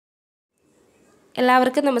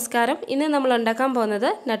എല്ലാവർക്കും നമസ്കാരം. ഇന്ന് നമ്മൾ ഉണ്ടാക്കാൻ പോകുന്നത്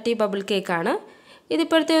നട്ടി ബബിൾ കേക്കാണ്.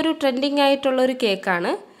 ഇതിപ്പോഴത്തെ ഒരു ട്രെൻഡിങ് ആയിട്ടുള്ള ഒരു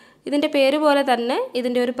കേക്കാണ്. ഇതിൻ്റെ പേര് പോലെ തന്നെ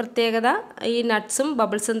ഇതിൻ്റെ ഒരു പ്രത്യേകത ഈ നട്ട്സും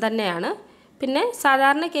ബബിൾസും തന്നെയാണ്. പിന്നെ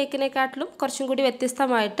സാധാരണ കേക്കിനെക്കാട്ടിലും കുറച്ചും കൂടി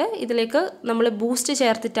വ്യത്യസ്തമായിട്ട് ഇതിലേക്ക് നമ്മൾ ബൂസ്റ്റ്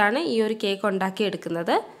ചേർത്തിട്ടാണ് ഈ ഒരു കേക്ക്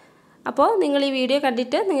ഉണ്ടാക്കിയെടുക്കുന്നത്. അപ്പോൾ നിങ്ങൾ ഈ വീഡിയോ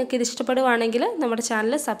കണ്ടിട്ട് നിങ്ങൾക്ക് ഇത് ഇഷ്ടപ്പെടുവാണെങ്കിൽ നമ്മുടെ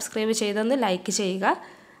ചാനൽ സബ്സ്ക്രൈബ് ചെയ്തൊന്ന് ലൈക്ക് ചെയ്യുക.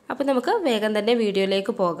 അപ്പോൾ നമുക്ക് വേഗം തന്നെ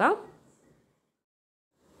വീഡിയോയിലേക്ക് പോകാം.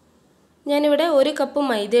 ഞാനിവിടെ 1 കപ്പ്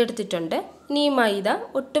മൈദ എടുത്തിട്ടുണ്ട്. ഇനി ഈ മൈദ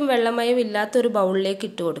ഒട്ടും വെള്ളമയമില്ലാത്തൊരു ബൗളിലേക്ക്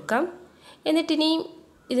ഇട്ട് കൊടുക്കാം. എന്നിട്ടിനി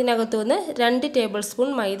ഇതിനകത്തുനിന്ന് 2 ടേബിൾ സ്പൂൺ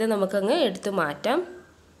മൈദ നമുക്കങ്ങ് എടുത്ത് മാറ്റാം.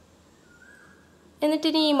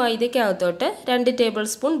 എന്നിട്ടിനി ഈ മൈദയ്ക്കകത്തോട്ട് 2 ടേബിൾ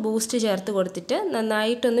സ്പൂൺ ബൂസ്റ്റ് ചേർത്ത് കൊടുത്തിട്ട്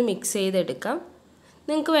നന്നായിട്ടൊന്ന് മിക്സ് ചെയ്തെടുക്കാം.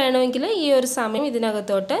 നിങ്ങൾക്ക് വേണമെങ്കിൽ ഈ ഒരു സമയം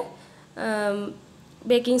ഇതിനകത്തോട്ട്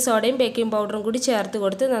ബേക്കിംഗ് സോഡയും ബേക്കിംഗ് പൗഡറും കൂടി ചേർത്ത്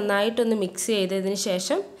കൊടുത്ത് നന്നായിട്ടൊന്ന് മിക്സ് ചെയ്തതിന്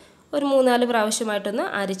ശേഷം ഒരു 3-4 പ്രാവശ്യമായിട്ടൊന്ന്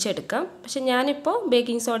അരിച്ചെടുക്കാം. പക്ഷെ ഞാനിപ്പോൾ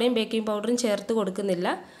ബേക്കിംഗ് സോഡയും ബേക്കിംഗ് പൗഡറും ചേർത്ത് കൊടുക്കുന്നില്ല.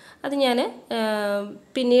 അത് ഞാൻ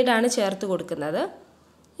പിന്നീടാണ് ചേർത്ത് കൊടുക്കുന്നത്.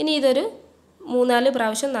 ഇനി ഇതൊരു 3-4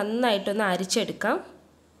 പ്രാവശ്യം നന്നായിട്ടൊന്ന് അരിച്ചെടുക്കാം.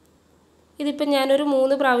 ഇതിപ്പോൾ ഞാനൊരു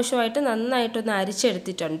 3 പ്രാവശ്യമായിട്ട് നന്നായിട്ടൊന്ന്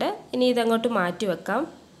അരിച്ചെടുത്തിട്ടുണ്ട്. ഇനി ഇതങ്ങോട്ട് മാറ്റി വെക്കാം.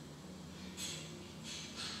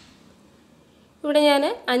 ഇവിടെ ഞാൻ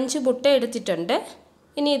 5 മുട്ട എടുത്തിട്ടുണ്ട്.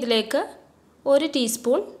 ഇനി ഇതിലേക്ക് 1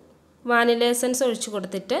 ടീസ്പൂൺ വാനില എസൻസ് ഒഴിച്ച്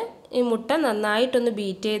കൊടുത്തിട്ട് ഈ മുട്ട നന്നായിട്ടൊന്ന്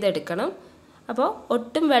ബീറ്റ് ചെയ്തെടുക്കണം. അപ്പോൾ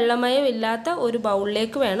ഒട്ടും വെള്ളമയമില്ലാത്ത ഒരു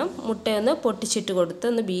ബൗളിലേക്ക് വേണം മുട്ടയൊന്ന് പൊട്ടിച്ചിട്ട് കൊടുത്ത്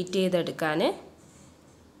ഒന്ന് ബീറ്റ് ചെയ്തെടുക്കാൻ.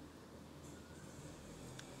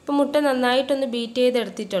 ഇപ്പോൾ മുട്ട നന്നായിട്ടൊന്ന് ബീറ്റ്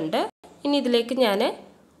ചെയ്തെടുത്തിട്ടുണ്ട്. ഇനി ഇതിലേക്ക് ഞാൻ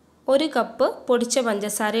 1 കപ്പ് പൊടിച്ച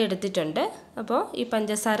പഞ്ചസാര എടുത്തിട്ടുണ്ട്. അപ്പോൾ ഈ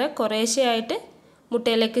പഞ്ചസാര കുറേശ്ശെയായിട്ട്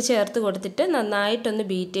മുട്ടയിലേക്ക് ചേർത്ത് കൊടുത്തിട്ട് നന്നായിട്ടൊന്ന്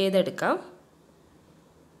ബീറ്റ് ചെയ്തെടുക്കാം.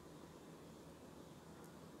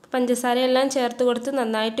 പഞ്ചസാരയെല്ലാം ചേർത്ത് കൊടുത്ത്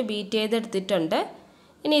നന്നായിട്ട് ബീറ്റ് ചെയ്തെടുത്തിട്ടുണ്ട്.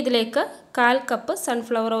 ഇനി ഇതിലേക്ക് 1/4 കപ്പ്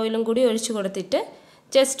സൺഫ്ലവർ ഓയിലും കൂടി ഒഴിച്ച് കൊടുത്തിട്ട്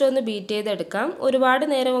ജസ്റ്റ് ഒന്ന് ബീറ്റ് ചെയ്തെടുക്കാം. ഒരുപാട്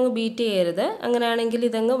നേരം അങ്ങ് ബീറ്റ് ചെയ്യരുത്, അങ്ങനെയാണെങ്കിൽ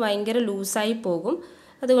ഇതങ്ങ് ഭയങ്കര ലൂസായി പോകും.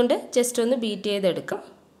 അതുകൊണ്ട് ജസ്റ്റ് ഒന്ന് ബീറ്റ് ചെയ്തെടുക്കാം.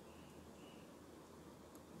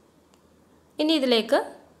 ഇനി ഇതിലേക്ക്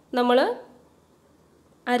നമ്മൾ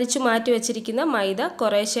അരിച്ചു മാറ്റി വെച്ചിരിക്കുന്ന മൈദ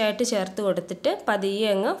കുറേശ്ശെയായിട്ട് ചേർത്ത് കൊടുത്തിട്ട്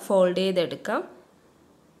പതിയെ അങ്ങ് ഫോൾഡ് ചെയ്തെടുക്കാം.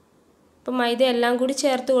 അപ്പോൾ മൈദ എല്ലാം കൂടി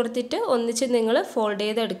ചേർത്ത് കൊടുത്തിട്ട് ഒന്നിച്ച് നിങ്ങൾ ഫോൾഡ്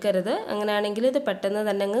ചെയ്തെടുക്കരുത്, അങ്ങനെയാണെങ്കിൽ ഇത് പെട്ടെന്ന്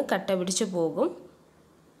തന്നെ അങ്ങ് കട്ട പിടിച്ച് പോകും.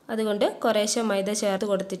 അതുകൊണ്ട് കുറേശ്ശെ മൈദ ചേർത്ത്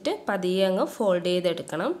കൊടുത്തിട്ട് പതിയെ അങ്ങ് ഫോൾഡ്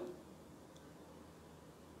ചെയ്തെടുക്കണം.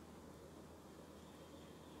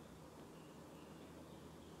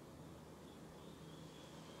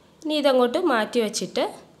 ഇനി ഇതങ്ങോട്ട് മാറ്റി വെച്ചിട്ട്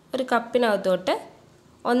ഒരു കപ്പിനകത്തോട്ട്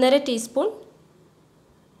 1.5 ടീസ്പൂൺ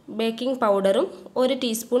ബേക്കിംഗ് പൗഡറും 1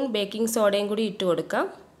 ടീസ്പൂൺ ബേക്കിംഗ് സോഡയും കൂടി ഇട്ട് കൊടുക്കാം.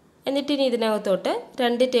 എന്നിട്ടിനി ഇതിനകത്തോട്ട്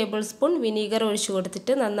 2 ടേബിൾ സ്പൂൺ വിനീഗർ ഒഴിച്ച്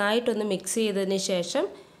കൊടുത്തിട്ട് നന്നായിട്ടൊന്ന് മിക്സ് ചെയ്തതിന് ശേഷം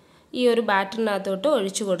ഈ ഒരു ബാറ്ററിനകത്തോട്ട്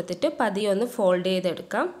ഒഴിച്ച് കൊടുത്തിട്ട് പതിയെ ഒന്ന് ഫോൾഡ്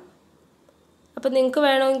ചെയ്തെടുക്കാം. അപ്പോൾ നിങ്ങൾക്ക്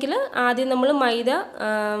വേണമെങ്കിൽ ആദ്യം നമ്മൾ മൈദ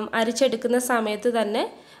അരിച്ചെടുക്കുന്ന സമയത്ത് തന്നെ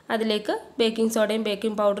അതിലേക്ക് ബേക്കിംഗ് സോഡയും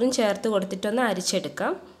ബേക്കിംഗ് പൗഡറും ചേർത്ത് കൊടുത്തിട്ടൊന്ന്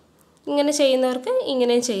അരിച്ചെടുക്കാം. ഇങ്ങനെ ചെയ്യുന്നവർക്ക്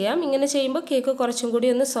ഇങ്ങനെയും ചെയ്യാം. ഇങ്ങനെ ചെയ്യുമ്പോൾ കേക്ക് കുറച്ചും കൂടി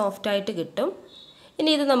ഒന്ന് സോഫ്റ്റായിട്ട് കിട്ടും.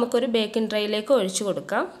 ഇനി ഇത് നമുക്കൊരു ബേക്കിംഗ് ട്രേയിലേക്ക് ഒഴിച്ച്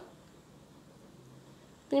കൊടുക്കാം.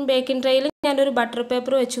 പിന്നെ ബേക്കിംഗ് ട്രേയിൽ ഞാനൊരു ബട്ടർ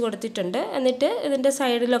പേപ്പർ വെച്ച് കൊടുത്തിട്ടുണ്ട്. എന്നിട്ട് ഇതിൻ്റെ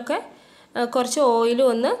സൈഡിലൊക്കെ കുറച്ച് ഓയിലും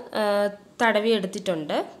ഒന്ന് തടവി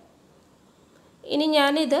എടുത്തിട്ടുണ്ട്. ഇനി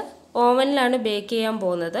ഞാനിത് ഓവനിലാണ് ബേക്ക് ചെയ്യാൻ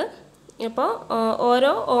പോകുന്നത്. അപ്പോൾ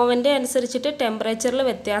ഓരോ ഓവൻ്റെ അനുസരിച്ചിട്ട് ടെമ്പറേച്ചറിൽ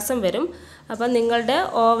വ്യത്യാസം വരും. അപ്പോൾ നിങ്ങളുടെ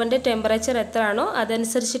ഓവൻ്റെ ടെമ്പറേച്ചർ എത്രയാണോ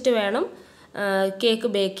അതനുസരിച്ചിട്ട് വേണം കേക്ക്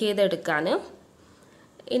ബേക്ക് ചെയ്തെടുക്കാൻ.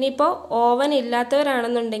 ഇനിയിപ്പോൾ ഓവൻ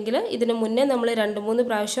ഇല്ലാത്തവരാണെന്നുണ്ടെങ്കിൽ ഇതിന് മുന്നേ നമ്മൾ 2-3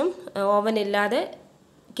 പ്രാവശ്യം ഓവൻ ഇല്ലാതെ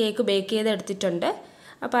കേക്ക് ബേക്ക് ചെയ്തെടുത്തിട്ടുണ്ട്.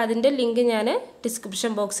 അപ്പോൾ അതിൻ്റെ ലിങ്ക് ഞാൻ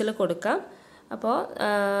ഡിസ്ക്രിപ്ഷൻ ബോക്സിൽ കൊടുക്കാം. അപ്പോൾ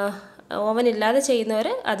ഓവൻ ഇല്ലാതെ ചെയ്യുന്നവർ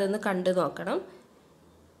അതൊന്ന് കണ്ടു നോക്കണം.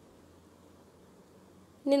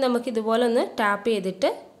 ഇനി നമുക്കിതുപോലെ ഒന്ന് ടാപ്പ് ചെയ്തിട്ട്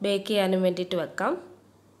ബേക്ക് ചെയ്യാനും വേണ്ടിയിട്ട് വെക്കാം.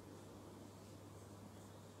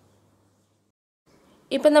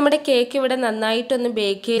 ഇപ്പം നമ്മുടെ കേക്ക് ഇവിടെ നന്നായിട്ടൊന്ന്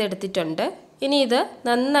ബേക്ക് ചെയ്തെടുത്തിട്ടുണ്ട്. ഇനി ഇത്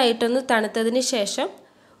നന്നായിട്ടൊന്ന് തണുത്തതിന് ശേഷം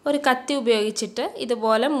ഒരു കത്തി ഉപയോഗിച്ചിട്ട്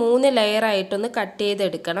ഇതുപോലെ 3 ലെയറായിട്ടൊന്ന് കട്ട്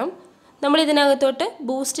ചെയ്തെടുക്കണം. നമ്മൾ ഇതിനകത്തോട്ട്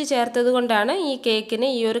ബൂസ്റ്റ് ചേർത്തത് കൊണ്ടാണ് ഈ കേക്കിന്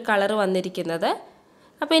ഈ ഒരു കളർ വന്നിരിക്കുന്നത്.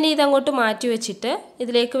 അപ്പോൾ ഇനി ഇതങ്ങോട്ട് മാറ്റി വെച്ചിട്ട്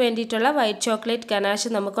ഇതിലേക്ക് വേണ്ടിയിട്ടുള്ള വൈറ്റ് ചോക്ലേറ്റ്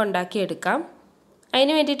ഗനാഷ് നമുക്ക് ഉണ്ടാക്കിയെടുക്കാം.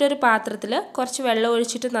 അതിന് വേണ്ടിയിട്ടൊരു പാത്രത്തിൽ കുറച്ച് വെള്ളം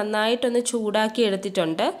ഒഴിച്ചിട്ട് നന്നായിട്ടൊന്ന് ചൂടാക്കി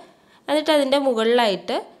എടുത്തിട്ടുണ്ട്. എന്നിട്ട് അതിൻ്റെ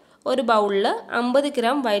മുകളിലായിട്ട് ഒരു ബൗളിൽ 50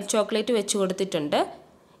 ഗ്രാം വൈറ്റ് ചോക്ലേറ്റ് വെച്ച് കൊടുത്തിട്ടുണ്ട്.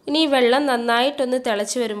 ഇനി ഈ വെള്ളം നന്നായിട്ടൊന്ന്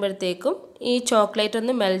തിളച്ച് വരുമ്പോഴത്തേക്കും ഈ ചോക്ലേറ്റ്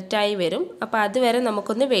ഒന്ന് മെൽറ്റായി വരും. അപ്പോൾ അതുവരെ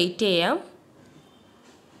നമുക്കൊന്ന് വെയിറ്റ് ചെയ്യാം.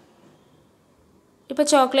 ഇപ്പോൾ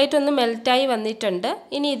ചോക്ലേറ്റ് ഒന്ന് മെൽറ്റായി വന്നിട്ടുണ്ട്.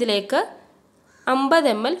 ഇനി ഇതിലേക്ക്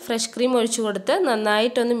 50 ml ഫ്രഷ് ക്രീം ഒഴിച്ചു കൊടുത്ത്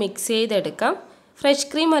നന്നായിട്ടൊന്ന് മിക്സ് ചെയ്തെടുക്കാം. ഫ്രഷ്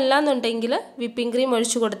ക്രീം അല്ലാന്നുണ്ടെങ്കിൽ വിപ്പിംഗ് ക്രീം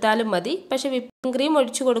ഒഴിച്ചു കൊടുത്താലും മതി. പക്ഷേ വിപ്പിംഗ് ക്രീം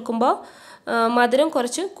ഒഴിച്ചു കൊടുക്കുമ്പോൾ മധുരം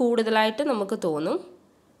കുറച്ച് കൂടുതലായിട്ട് നമുക്ക് തോന്നും.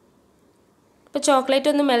 ഇപ്പോൾ ചോക്ലേറ്റ്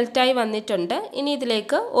ഒന്ന് മെൽറ്റായി വന്നിട്ടുണ്ട്. ഇനി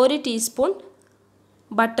ഇതിലേക്ക് 1 ടീസ്പൂൺ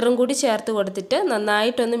ബട്ടറും കൂടി ചേർത്ത് കൊടുത്തിട്ട്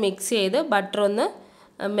നന്നായിട്ടൊന്ന് മിക്സ് ചെയ്ത് ബട്ടർ ഒന്ന്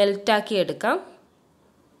മെൽറ്റാക്കി എടുക്കാം.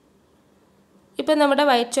 ഇപ്പോൾ നമ്മുടെ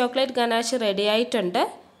വൈറ്റ് ചോക്ലേറ്റ് ഗനാഷ് റെഡി ആയിട്ടുണ്ട്.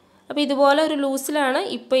 അപ്പോൾ ഇതുപോലെ ഒരു ലൂസിലാണ്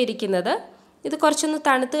ഇപ്പോൾ ഇരിക്കുന്നത്. ഇത് കുറച്ചൊന്ന്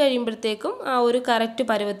തണുത്ത് കഴിയുമ്പോഴത്തേക്കും ആ ഒരു കറക്റ്റ്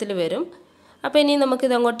പരുവത്തിൽ വരും. അപ്പോൾ ഇനി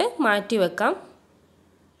നമുക്കിതങ്ങോട്ട് മാറ്റി വെക്കാം.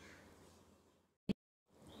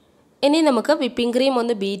 ഇനി നമുക്ക് വിപ്പിംഗ് ക്രീം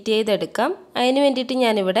ഒന്ന് ബീറ്റ് ചെയ്തെടുക്കാം. അതിന് വേണ്ടിയിട്ട്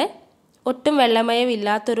ഞാനിവിടെ ഒട്ടും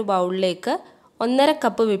വെള്ളമയമില്ലാത്തൊരു ബൗളിലേക്ക് 1.5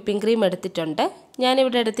 കപ്പ് വിപ്പിംഗ് ക്രീം എടുത്തിട്ടുണ്ട്.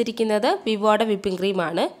 ഞാനിവിടെ എടുത്തിരിക്കുന്നത് വിവോയുടെ വിപ്പിംഗ്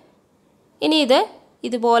ക്രീമാണ്. ഇനി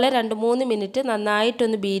ഇതുപോലെ 2-3 മിനിറ്റ്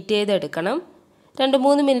നന്നായിട്ടൊന്ന് ബീറ്റ് ചെയ്തെടുക്കണം.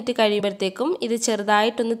 2-3 മിനിറ്റ് കഴിയുമ്പോഴത്തേക്കും ഇത്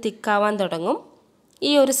ചെറുതായിട്ടൊന്ന് തിക്കാവാൻ തുടങ്ങും.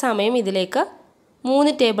 ഈ ഒരു സമയം ഇതിലേക്ക്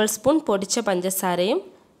 3 ടേബിൾ സ്പൂൺ പൊടിച്ച പഞ്ചസാരയും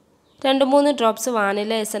 2-3 ഡ്രോപ്സ്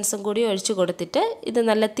വാനില എസൻസും കൂടി ഒഴിച്ചു കൊടുത്തിട്ട് ഇത്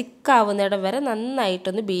നല്ല തിക്കാവുന്നിടം വരെ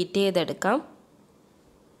നന്നായിട്ടൊന്ന് ബീറ്റ് ചെയ്തെടുക്കാം.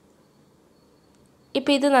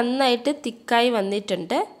 ഇപ്പോൾ ഇത് നന്നായിട്ട് തിക്കായി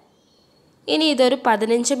വന്നിട്ടുണ്ട്. ഇനി ഇതൊരു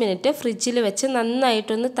 15 മിനിറ്റ് ഫ്രിഡ്ജിൽ വെച്ച്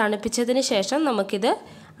നന്നായിട്ടൊന്ന് തണുപ്പിച്ചതിന് ശേഷം നമുക്കിത്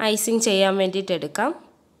ഐസിങ് ചെയ്യാൻ വേണ്ടിയിട്ട് എടുക്കാം.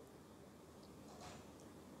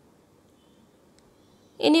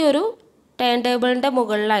 ഇനി ഒരു ടേൺ ടേബിളിൻ്റെ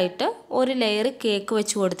മുകളിലായിട്ട് ഒരു ലെയർ കേക്ക്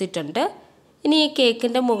വെച്ച് കൊടുത്തിട്ടുണ്ട്. ഇനി ഈ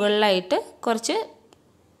കേക്കിൻ്റെ മുകളിലായിട്ട് കുറച്ച്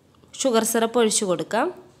ഷുഗർ സിറപ്പ് ഒഴിച്ചു കൊടുക്കാം.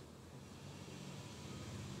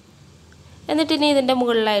 എന്നിട്ട് ഇനി ഇതിൻ്റെ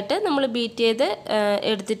മുകളിലായിട്ട് നമ്മൾ ബീറ്റ് ചെയ്ത്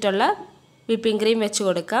എടുത്തിട്ടുള്ള വിപ്പിംഗ് ക്രീം വെച്ച്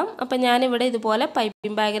കൊടുക്കാം. അപ്പം ഞാനിവിടെ ഇതുപോലെ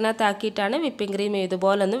പൈപ്പിംഗ് ബാഗിനകത്താക്കിയിട്ടാണ് വിപ്പിംഗ് ക്രീം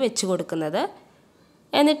ഇതുപോലെ ഒന്ന് വെച്ച് കൊടുക്കുന്നത്.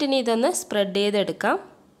 എന്നിട്ടിനി ഇതൊന്ന് സ്പ്രെഡ് ചെയ്തെടുക്കാം.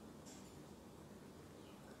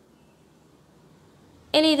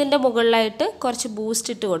 ഇനി ഇതിൻ്റെ മുകളിലായിട്ട് കുറച്ച്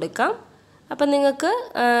ബൂസ്റ്റ് ഇട്ട് കൊടുക്കാം. അപ്പം നിങ്ങൾക്ക്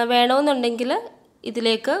വേണമെന്നുണ്ടെങ്കിൽ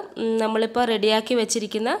ഇതിലേക്ക് നമ്മളിപ്പോൾ റെഡിയാക്കി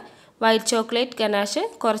വെച്ചിരിക്കുന്ന വൈറ്റ് ചോക്ലേറ്റ് ഗനാഷ്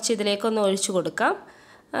കുറച്ച് ഇതിലേക്കൊന്ന് ഒഴിച്ചു കൊടുക്കാം.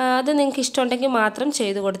 അത് നിങ്ങൾക്ക് ഇഷ്ടമുണ്ടെങ്കിൽ മാത്രം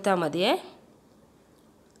ചെയ്ത് കൊടുത്താൽ മതിയേ.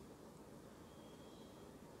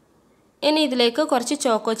 ഇനി ഇതിലേക്ക് കുറച്ച്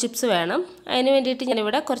ചോക്കോ ചിപ്സ് വേണം. അതിന് വേണ്ടിയിട്ട്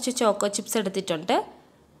ഞാനിവിടെ കുറച്ച് ചോക്കോ ചിപ്സ് എടുത്തിട്ടുണ്ട്.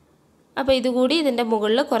 അപ്പോൾ ഇതുകൂടി ഇതിൻ്റെ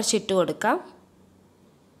മുകളിൽ കുറച്ച് ഇട്ട് കൊടുക്കാം.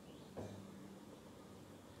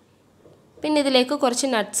 പിന്നെ ഇതിലേക്ക് കുറച്ച്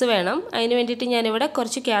നട്ട്സ് വേണം. അതിന് വേണ്ടിയിട്ട് ഞാനിവിടെ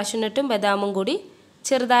കുറച്ച് കാഷ്യൂനട്ടും ബദാമും കൂടി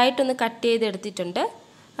ചെറുതായിട്ടൊന്ന് കട്ട് ചെയ്തെടുത്തിട്ടുണ്ട്.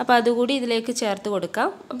 അപ്പോൾ അതുകൂടി ഇതിലേക്ക് ചേർത്ത് കൊടുക്കാം.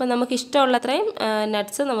 അപ്പോൾ നമുക്ക് ഇഷ്ടമുള്ളത്രയും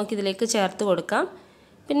നട്ട്സ് നമുക്കിതിലേക്ക് ചേർത്ത് കൊടുക്കാം.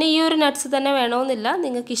 പിന്നെ ഈ ഒരു നട്ട്സ് തന്നെ വേണമെന്നില്ല,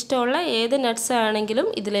 നിങ്ങൾക്ക് ഇഷ്ടമുള്ള ഏത് നട്ട്സ് ആണെങ്കിലും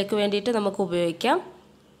ഇതിലേക്ക് വേണ്ടിയിട്ട് നമുക്ക് ഉപയോഗിക്കാം.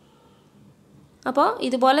 അപ്പോൾ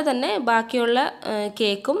ഇതുപോലെ തന്നെ ബാക്കിയുള്ള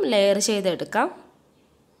കേക്കും ലെയർ ചെയ്തെടുക്കാം.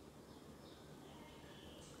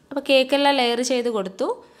 അപ്പോൾ കേക്കെല്ലാം ലെയർ ചെയ്ത് കൊടുത്തു.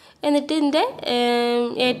 എന്നിട്ട് ഇതിൻ്റെ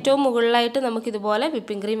ഏറ്റവും മുകളിലായിട്ട് നമുക്കിതുപോലെ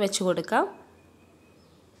വിപ്പിംഗ് ക്രീം വെച്ച് കൊടുക്കാം.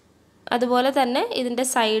 അതുപോലെ തന്നെ ഇതിൻ്റെ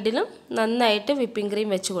സൈഡിലും നന്നായിട്ട് വിപ്പിംഗ് ക്രീം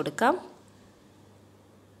വെച്ച് കൊടുക്കാം.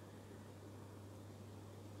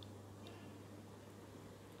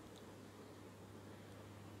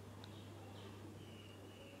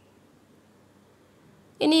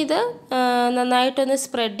 ഇനി ഇത് നന്നായിട്ടൊന്ന്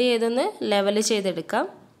സ്പ്രെഡ് ചെയ്തൊന്ന് ലെവൽ ചെയ്തെടുക്കാം.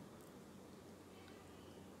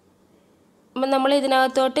 അപ്പം നമ്മൾ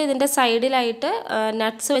ഇതിനകത്തോട്ട് ഇതിൻ്റെ സൈഡിലായിട്ട്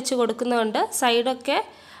നട്ട്സ് വെച്ച് കൊടുക്കുന്നതുകൊണ്ട് സൈഡൊക്കെ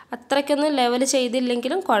അത്രയ്ക്കൊന്നും ലെവൽ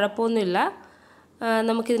ചെയ്തില്ലെങ്കിലും കുഴപ്പമൊന്നുമില്ല.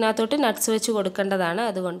 നമുക്കിതിനകത്തോട്ട് നട്ട്സ് വെച്ച് കൊടുക്കേണ്ടതാണ്.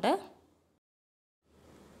 അതുകൊണ്ട്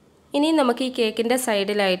ഇനി നമുക്ക് ഈ കേക്കിൻ്റെ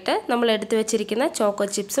സൈഡിലായിട്ട് നമ്മൾ എടുത്ത് വെച്ചിരിക്കുന്ന ചോക്കോ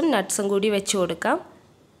ചിപ്സും നട്ട്സും കൂടി വെച്ച് കൊടുക്കാം.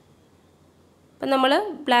 അപ്പം നമ്മൾ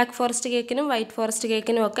ബ്ലാക്ക് ഫോറസ്റ്റ് കേക്കിനും വൈറ്റ് ഫോറസ്റ്റ്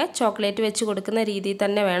കേക്കിനും ഒക്കെ ചോക്ലേറ്റ് വെച്ച് കൊടുക്കുന്ന രീതിയിൽ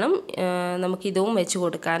തന്നെ വേണം നമുക്കിതും വെച്ച്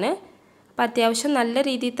കൊടുക്കാൻ. അപ്പോൾ അത്യാവശ്യം നല്ല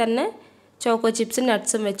രീതിയിൽ തന്നെ ചോക്കോ ചിപ്സും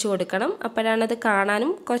നട്ട്സും വെച്ച് കൊടുക്കണം. അപ്പോഴാണത്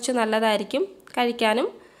കാണാനും കുറച്ച് നല്ലതായിരിക്കും, കഴിക്കാനും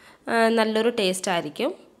നല്ലൊരു ടേസ്റ്റ് ആയിരിക്കും.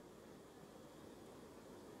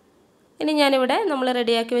 ഇനി ഞാനിവിടെ നമ്മൾ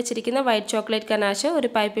റെഡിയാക്കി വെച്ചിരിക്കുന്ന വൈറ്റ് ചോക്ലേറ്റ് ഗനാഷ് ഒരു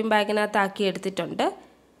പൈപ്പിംഗ് ബാഗിനകത്താക്കി എടുത്തിട്ടുണ്ട്.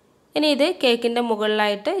 ഇനി ഇത് കേക്കിൻ്റെ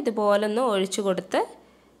മുകളിലായിട്ട് ഇതുപോലെ ഒന്ന് ഒഴിച്ചു കൊടുത്ത്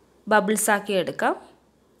ബബിൾസാക്കി എടുക്കാം.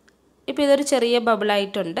 ഇപ്പോൾ ഇതൊരു ചെറിയ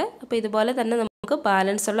ബബിളായിട്ടുണ്ട്. അപ്പോൾ ഇതുപോലെ തന്നെ നമുക്ക്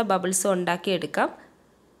ബാലൻസ് ഉള്ള ബബിൾസ് ഉണ്ടാക്കിയെടുക്കാം.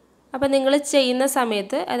 അപ്പോൾ നിങ്ങൾ ചെയ്യുന്ന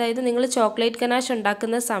സമയത്ത്, അതായത് നിങ്ങൾ ചോക്ലേറ്റ് ഗനാഷ്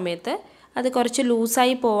ഉണ്ടാക്കുന്ന സമയത്ത് അത് കുറച്ച്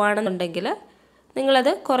ലൂസായി പോവുകയാണെന്നുണ്ടെങ്കിൽ നിങ്ങളത്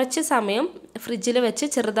കുറച്ച് സമയം ഫ്രിഡ്ജിൽ വെച്ച്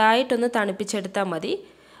ചെറുതായിട്ടൊന്ന് തണുപ്പിച്ചെടുത്താൽ മതി.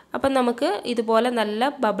 അപ്പം നമുക്ക് ഇതുപോലെ നല്ല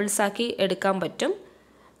ബബിൾസാക്കി എടുക്കാൻ പറ്റും.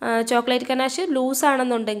 ചോക്ലേറ്റ് ഗനാഷ്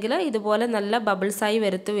ലൂസാണെന്നുണ്ടെങ്കിൽ ഇതുപോലെ നല്ല ബബിൾസായി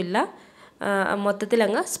വരത്തുമില്ല,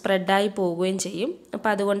 മൊത്തത്തിലങ്ങ് സ്പ്രെഡായി പോവുകയും ചെയ്യും. അപ്പോൾ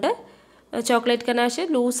അതുകൊണ്ട് ചോക്ലേറ്റ് ഗനാഷ്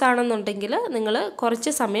ലൂസാണെന്നുണ്ടെങ്കിൽ നിങ്ങൾ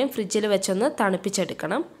കുറച്ച് സമയം ഫ്രിഡ്ജിൽ വെച്ചൊന്ന്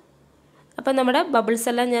തണുപ്പിച്ചെടുക്കണം. അപ്പോൾ നമ്മുടെ ബബിൾസ്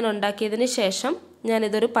എല്ലാം ഞാൻ ഉണ്ടാക്കിയതിന് ശേഷം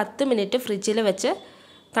ഞാനിതൊരു 10 മിനിറ്റ് ഫ്രിഡ്ജിൽ വെച്ച്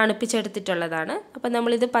തണുപ്പിച്ചെടുത്തിട്ടുള്ളതാണ്. അപ്പോൾ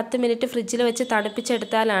നമ്മളിത് 10 മിനിറ്റ് ഫ്രിഡ്ജിൽ വെച്ച്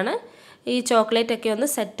തണുപ്പിച്ചെടുത്താലാണ് ഈ ചോക്ലേറ്റ് ഒക്കെ ഒന്ന്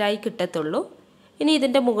സെറ്റായി കിട്ടത്തുള്ളൂ. ഇനി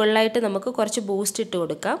ഇതിൻ്റെ മുകളിലായിട്ട് നമുക്ക് കുറച്ച് ബൂസ്റ്റ് ഇട്ട്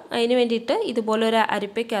കൊടുക്കാം. അതിന് വേണ്ടിയിട്ട് ഇതുപോലെ ഒരു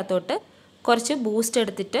അരിപ്പയ്ക്കകത്തോട്ട് കുറച്ച് ബൂസ്റ്റ്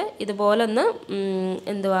എടുത്തിട്ട് ഇതുപോലെ ഒന്ന്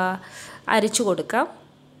അരിച്ചു കൊടുക്കാം.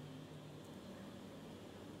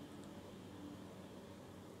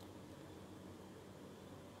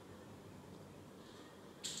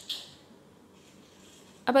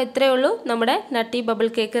 അപ്പോൾ ഇത്രയേ ഉള്ളൂ, നമ്മുടെ നട്ടി ബബിൾ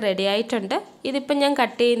കേക്ക് റെഡി ആയിട്ടുണ്ട്. ഇതിപ്പം ഞാൻ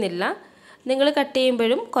കട്ട് ചെയ്യുന്നില്ല. നിങ്ങൾ കട്ട്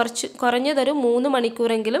ചെയ്യുമ്പോഴും കുറഞ്ഞതൊരു 3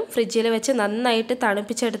 മണിക്കൂറെങ്കിലും ഫ്രിഡ്ജിൽ വെച്ച് നന്നായിട്ട്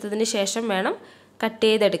തണുപ്പിച്ചെടുത്തതിന് ശേഷം വേണം കട്ട്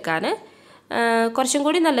ചെയ്തെടുക്കാൻ. കുറച്ചും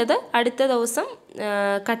കൂടി നല്ലത് അടുത്ത ദിവസം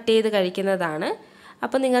കട്ട് ചെയ്ത് കഴിക്കുന്നതാണ്.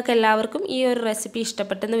 അപ്പോൾ നിങ്ങൾക്ക് എല്ലാവർക്കും ഈ ഒരു റെസിപ്പി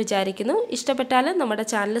ഇഷ്ടപ്പെട്ടെന്ന് വിചാരിക്കുന്നു. ഇഷ്ടപ്പെട്ടാൽ നമ്മുടെ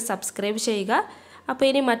ചാനൽ സബ്സ്ക്രൈബ് ചെയ്യുക. അപ്പോൾ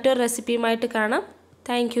ഇനി മറ്റൊരു റെസിപ്പിയുമായിട്ട് കാണാം.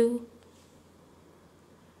 താങ്ക്